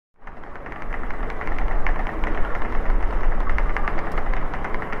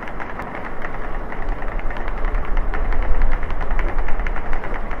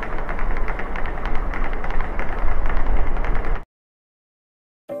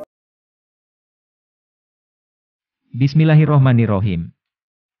Bismillahirrohmanirrohim.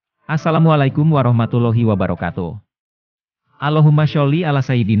 Assalamualaikum warahmatullahi wabarakatuh. Allahumma sholli ala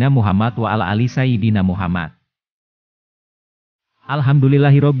Sayyidina Muhammad wa ala ali Sayyidina Muhammad.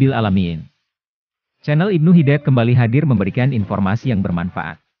 Alhamdulillahirobbil alamin. Channel Ibnu Hidayat kembali hadir memberikan informasi yang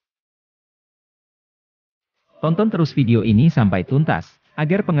bermanfaat. Tonton terus video ini sampai tuntas,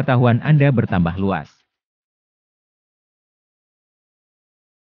 agar pengetahuan Anda bertambah luas.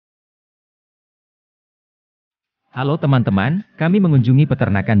 Halo teman-teman, kami mengunjungi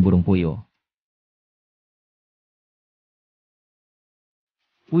peternakan burung puyuh.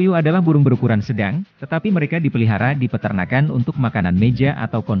 Puyuh adalah burung berukuran sedang, tetapi mereka dipelihara di peternakan untuk makanan meja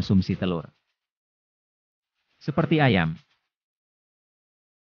atau konsumsi telur. Seperti ayam.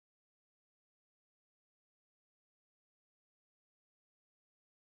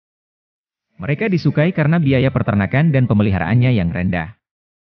 Mereka disukai karena biaya peternakan dan pemeliharaannya yang rendah.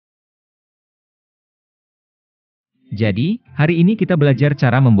 Jadi, hari ini kita belajar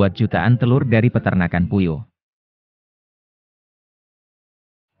cara membuat jutaan telur dari peternakan puyuh.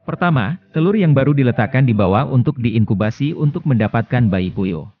 Pertama, telur yang baru diletakkan di bawah untuk diinkubasi untuk mendapatkan bayi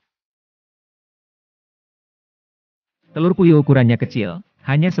puyuh. Telur puyuh ukurannya kecil,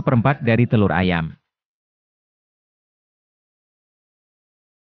 hanya seperempat dari telur ayam.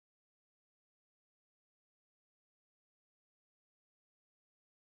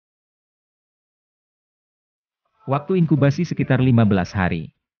 Waktu inkubasi sekitar 15 hari.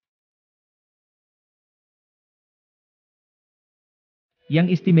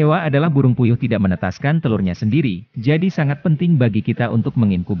 Yang istimewa adalah burung puyuh tidak menetaskan telurnya sendiri, jadi sangat penting bagi kita untuk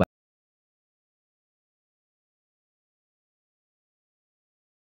menginkubasi.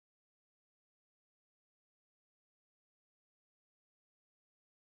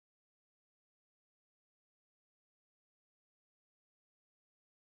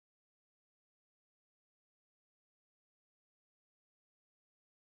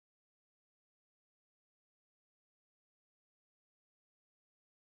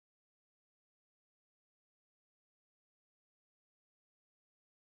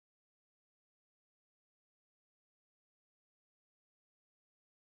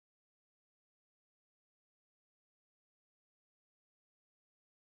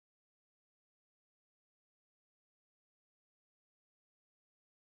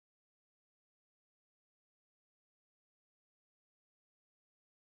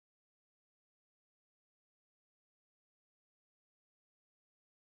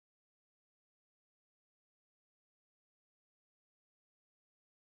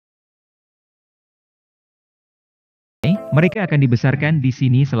 Mereka akan dibesarkan di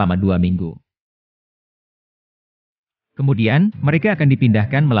sini selama 2 minggu. Kemudian, mereka akan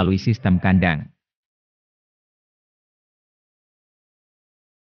dipindahkan melalui sistem kandang.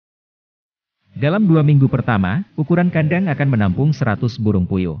 Dalam 2 minggu pertama, ukuran kandang akan menampung 100 burung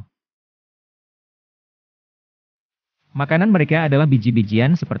puyuh. Makanan mereka adalah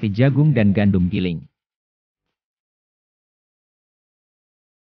biji-bijian seperti jagung dan gandum giling.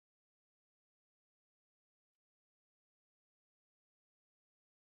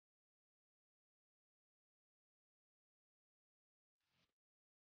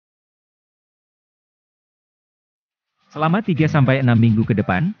 Selama 3-6 minggu ke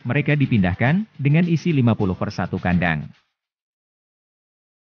depan, mereka dipindahkan dengan isi 50 per 1 kandang.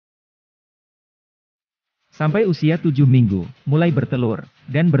 Sampai usia 7 minggu, mulai bertelur,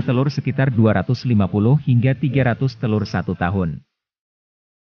 dan bertelur sekitar 250 hingga 300 telur 1 tahun.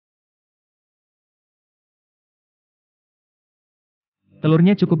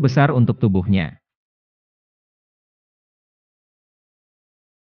 Telurnya cukup besar untuk tubuhnya.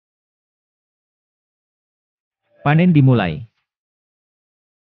 Panen dimulai.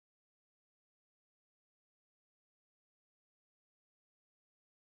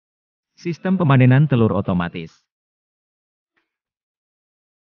 Sistem pemanenan telur otomatis.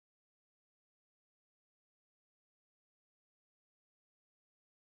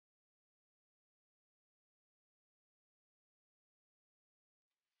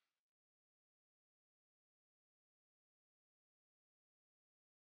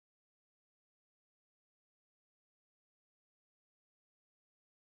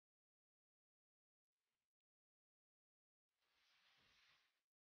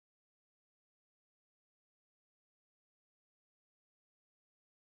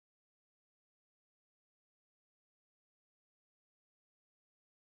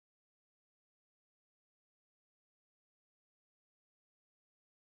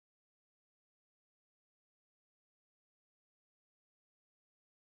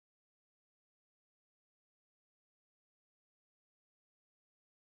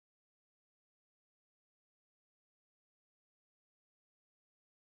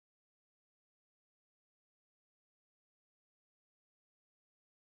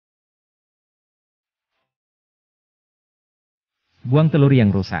 Buang telur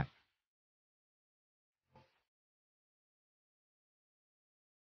yang rusak.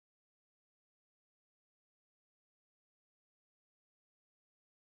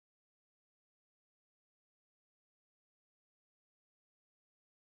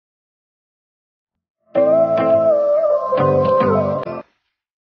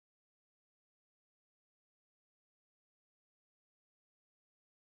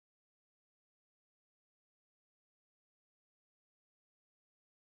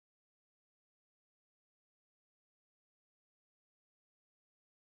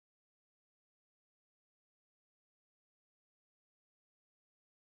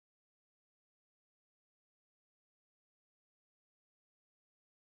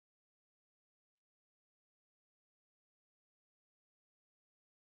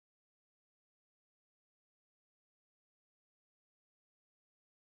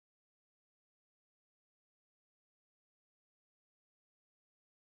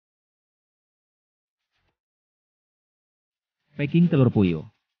 Packing telur puyuh.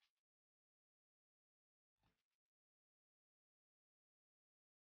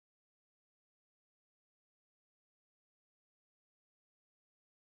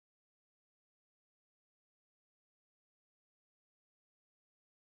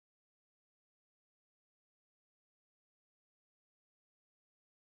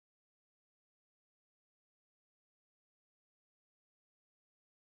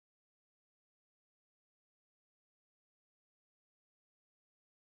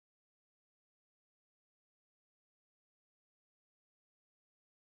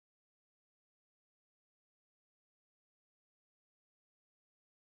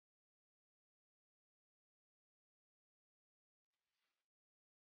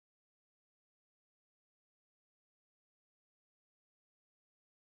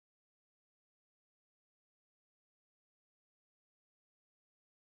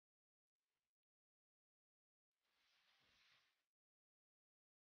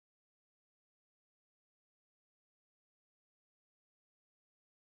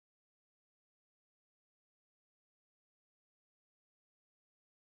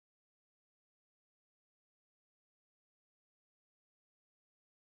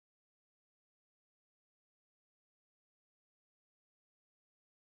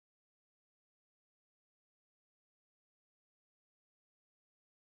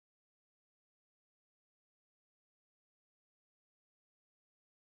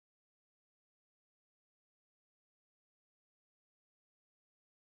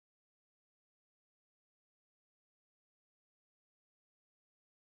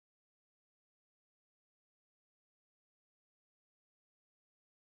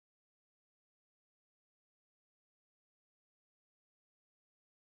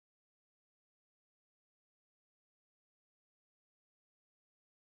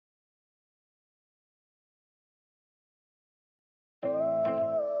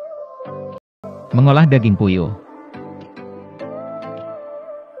 Mengolah daging puyuh.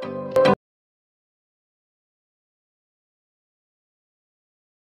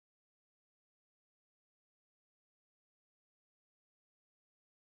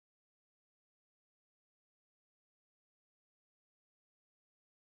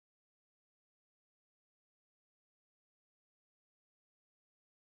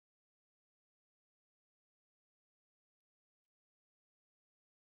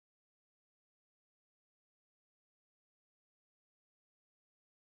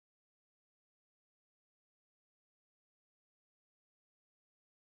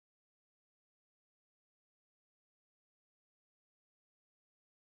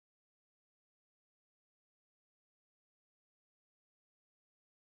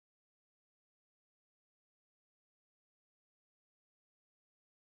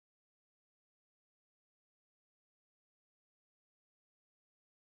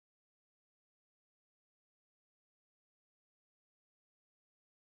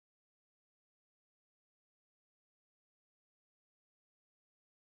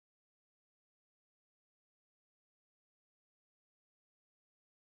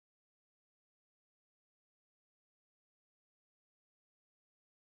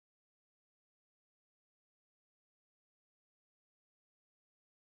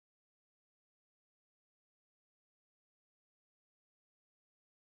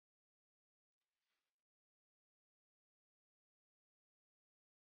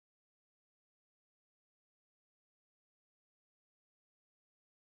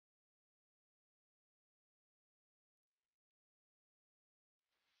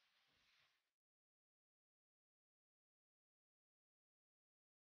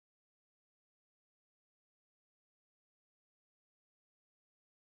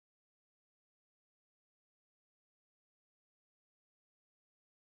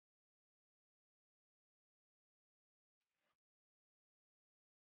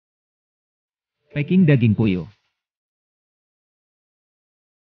 Packing daging puyuh.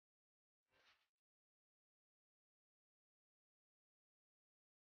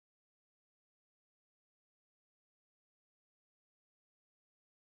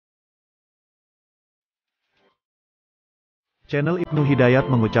 Channel Ibnu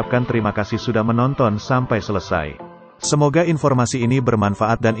Hidayat mengucapkan terima kasih sudah menonton sampai selesai. Semoga informasi ini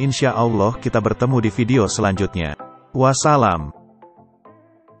bermanfaat dan insya Allah kita bertemu di video selanjutnya. Wassalam.